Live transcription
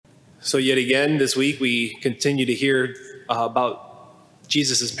So yet again, this week, we continue to hear about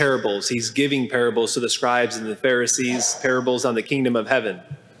Jesus' parables. He's giving parables to the scribes and the Pharisees, parables on the kingdom of heaven.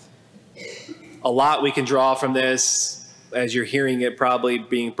 A lot we can draw from this, as you're hearing it probably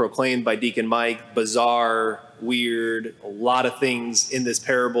being proclaimed by Deacon Mike, bizarre, weird, a lot of things in this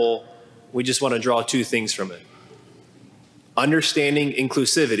parable. We just want to draw two things from it. Understanding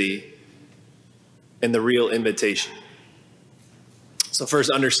inclusivity and the real invitation. So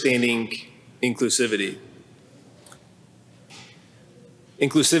first, understanding inclusivity.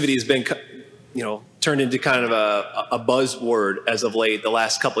 Inclusivity has been, turned into kind of a buzzword as of late, the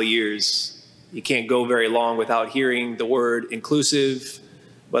last couple of years. You can't go very long without hearing the word inclusive,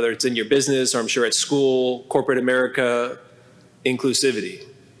 whether it's in your business or I'm sure at school, corporate America, inclusivity.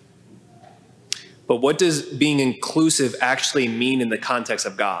 But what does being inclusive actually mean in the context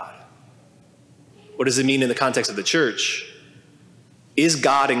of God? What does it mean in the context of the church? Is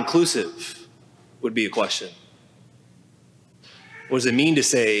God inclusive? Would be a question. What does it mean to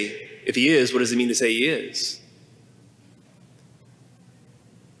say, if he is, what does it mean to say he is?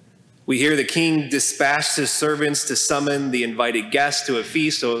 We hear the king dispatched his servants to summon the invited guests to a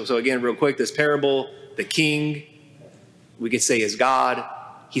feast. So again, real quick, this parable, the king, we could say is God.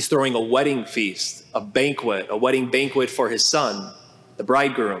 He's throwing a wedding feast, a wedding banquet for his son, the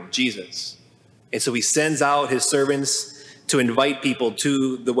bridegroom, Jesus. And so he sends out his servants to invite people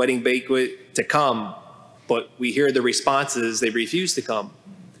to the wedding banquet to come, but we hear the responses, they refuse to come.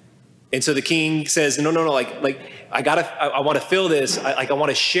 And so the king says, no, I want to fill this. I want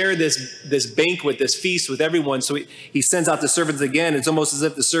to share this banquet, this feast with everyone. So he sends out the servants again. It's almost as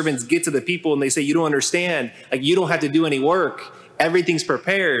if the servants get to the people and they say, you don't understand. You don't have to do any work. Everything's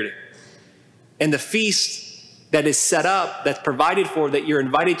prepared. And the feast that is set up, that's provided for, that you're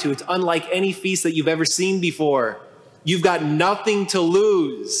invited to, it's unlike any feast that you've ever seen before. You've got nothing to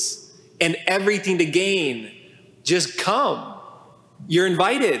lose and everything to gain. Just come. You're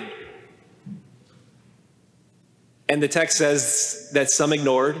invited. And the text says that some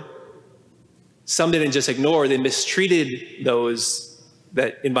ignored. Some didn't just ignore, they mistreated those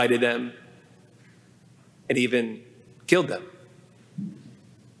that invited them and even killed them.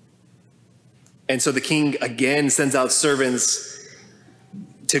 And so the king again sends out servants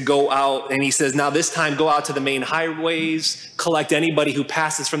to go out, and he says, now this time go out to the main highways, collect anybody who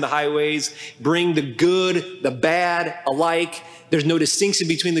passes from the highways, bring the good, the bad alike. There's no distinction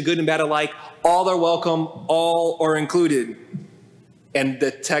between the good and bad alike. All are welcome, all are included. And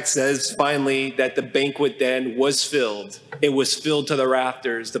the text says finally that the banquet then was filled. It was filled to the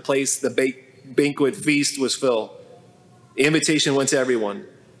rafters. The place, the banquet feast was filled. The invitation went to everyone.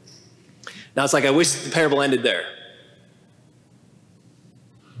 Now it's like, I wish the parable ended there.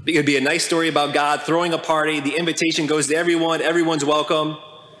 It could be a nice story about God throwing a party. The invitation goes to everyone. Everyone's welcome.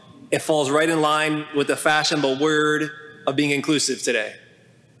 It falls right in line with the fashionable word of being inclusive today.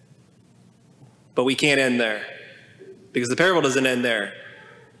 But we can't end there because the parable doesn't end there.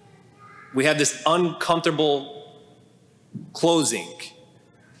 We have this uncomfortable closing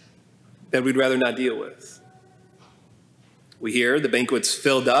that we'd rather not deal with. We hear the banquet's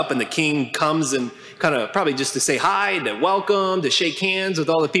filled up and the king comes and kind of probably just to say hi, to welcome, to shake hands with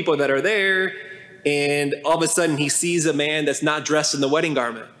all the people that are there. And all of a sudden he sees a man that's not dressed in the wedding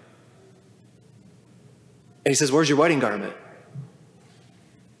garment. And he says, where's your wedding garment?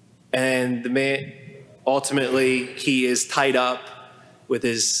 And the man, ultimately, he is tied up with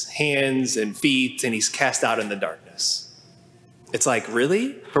his hands and feet and he's cast out in the darkness. It's like,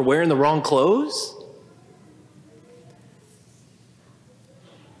 really? For wearing the wrong clothes?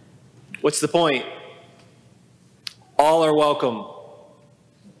 What's the point? All are welcome.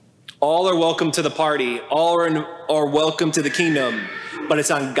 All are welcome to the party. All are welcome to the kingdom, but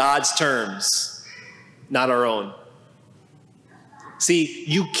it's on God's terms, not our own. See,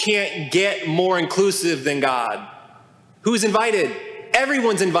 you can't get more inclusive than God. Who's invited?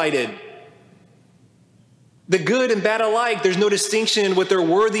 Everyone's invited. The good and bad alike, there's no distinction with their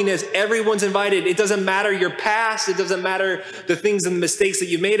worthiness. Everyone's invited. It doesn't matter your past. It doesn't matter the things and the mistakes that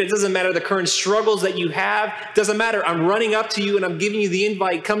you've made. It doesn't matter the current struggles that you have. It doesn't matter. I'm running up to you and I'm giving you the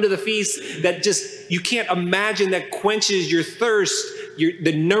invite. Come to the feast that just, you can't imagine, that quenches your thirst,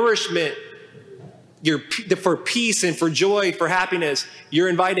 the nourishment, for peace and for joy, for happiness. You're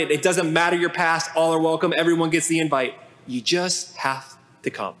invited. It doesn't matter your past. All are welcome. Everyone gets the invite. You just have to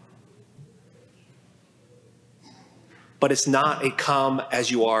come. But it's not a come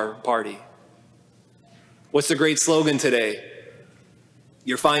as you are party. What's the great slogan today?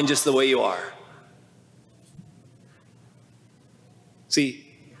 You're fine just the way you are. See,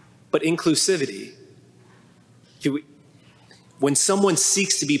 but inclusivity, when someone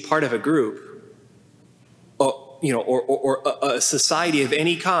seeks to be part of a group, or a society of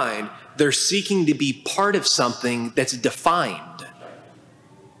any kind, they're seeking to be part of something that's defined,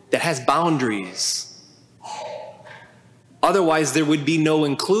 that has boundaries. Otherwise, there would be no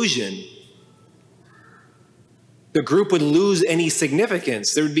inclusion. The group would lose any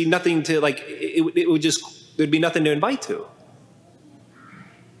significance. There would be nothing to, there'd be nothing to invite to.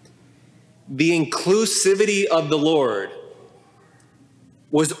 The inclusivity of the Lord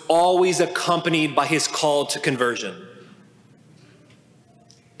was always accompanied by his call to conversion.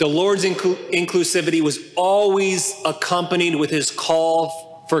 The Lord's inclusivity was always accompanied with his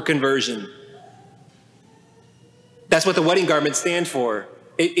call for conversion. That's what the wedding garment stands for.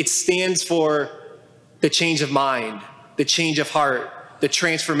 It stands for the change of mind, the change of heart, the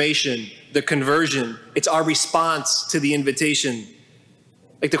transformation, the conversion. It's our response to the invitation.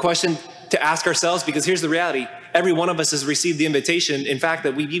 Like the question to ask ourselves, because here's the reality. Every one of us has received the invitation. In fact,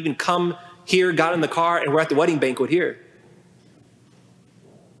 that we've even come here, got in the car, and we're at the wedding banquet here.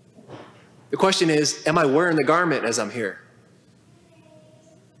 The question is, am I wearing the garment as I'm here?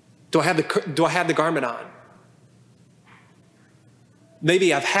 Do I have the garment on?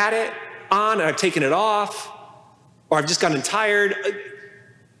 Maybe I've had it on and I've taken it off, or I've just gotten tired.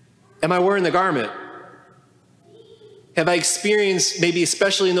 Am I wearing the garment? Have I experienced, maybe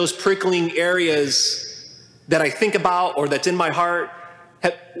especially in those prickling areas that I think about or that's in my heart,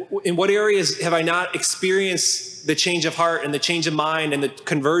 in what areas have I not experienced the change of heart and the change of mind and the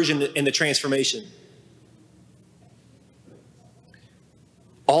conversion and the transformation?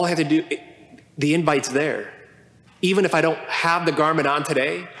 All I have to do, the invite's there. Even if I don't have the garment on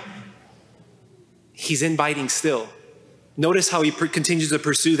today, he's inviting still. Notice how he continues to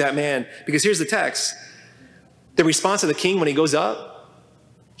pursue that man, because here's the text. The response of the king when he goes up,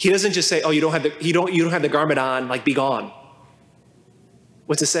 he doesn't just say, oh, you don't have the garment on, like be gone.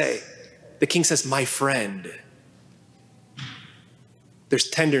 What's it say? The king says, my friend. There's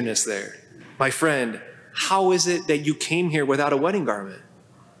tenderness there. My friend, how is it that you came here without a wedding garment?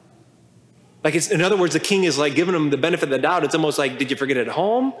 Like, in other words, the king is like giving him the benefit of the doubt. It's almost like, did you forget it at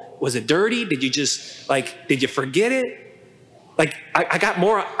home? Was it dirty? Did you forget it? Like, I got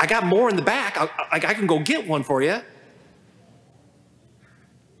more in the back. I can go get one for you.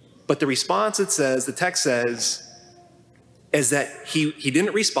 But the response, the text says, is that he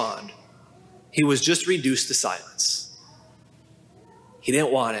didn't respond. He was just reduced to silence. He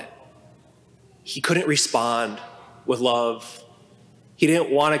didn't want it. He couldn't respond with love. He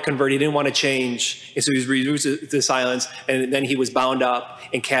didn't want to convert. He didn't want to change. And so he was reduced to silence, and then he was bound up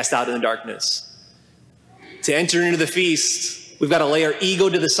and cast out in the darkness. To enter into the feast, we've got to lay our ego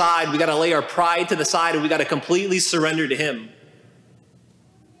to the side. We've got to lay our pride to the side, and we've got to completely surrender to him.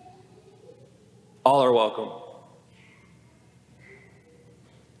 All are welcome.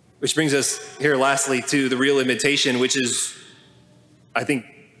 Which brings us here lastly to the real invitation, which is, I think,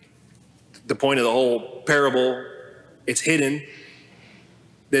 the point of the whole parable. It's hidden.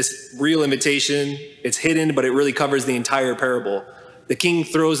 This real invitation, it's hidden, but it really covers the entire parable. The king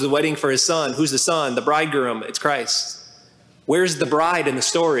throws the wedding for his son. Who's the son? The bridegroom. It's Christ. Where's the bride in the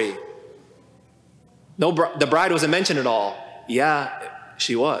story? No, the bride wasn't mentioned at all. Yeah,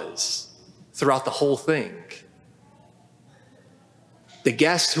 she was throughout the whole thing. The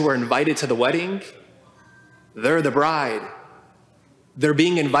guests who are invited to the wedding, they're the bride. They're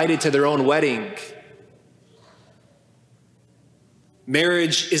being invited to their own wedding.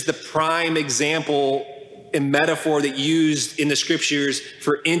 Marriage is the prime example and metaphor that used in the scriptures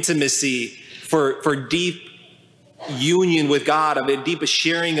for intimacy, for deep union with God, of a deep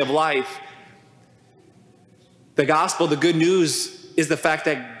sharing of life. The gospel, the good news, is the fact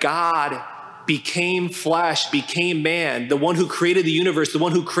that God became flesh, became man. The one who created the universe, the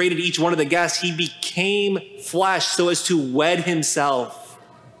one who created each one of the guests, he became flesh so as to wed himself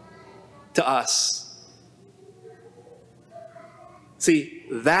to us. See,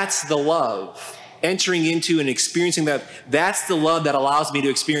 that's the love. Entering into and experiencing that, that's the love that allows me to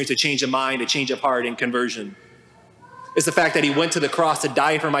experience a change of mind, a change of heart, and conversion. It's the fact that he went to the cross to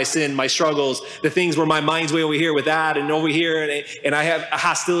die for my sin, my struggles, the things where my mind's way over here with that and over here, and I have a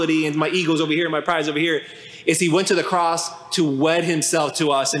hostility and my ego's over here and my pride's over here. Is he went to the cross to wed himself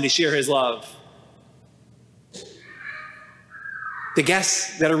to us and to share his love. The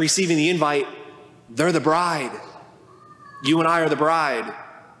guests that are receiving the invite, they're the bride. You and I are the bride.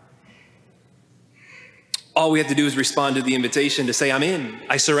 All we have to do is respond to the invitation to say, I'm in,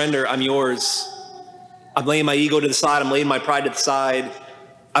 I surrender, I'm yours. I'm laying my ego to the side. I'm laying my pride to the side.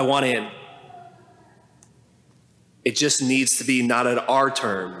 I want in. It just needs to be not at our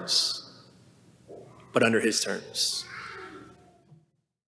terms, but under his terms.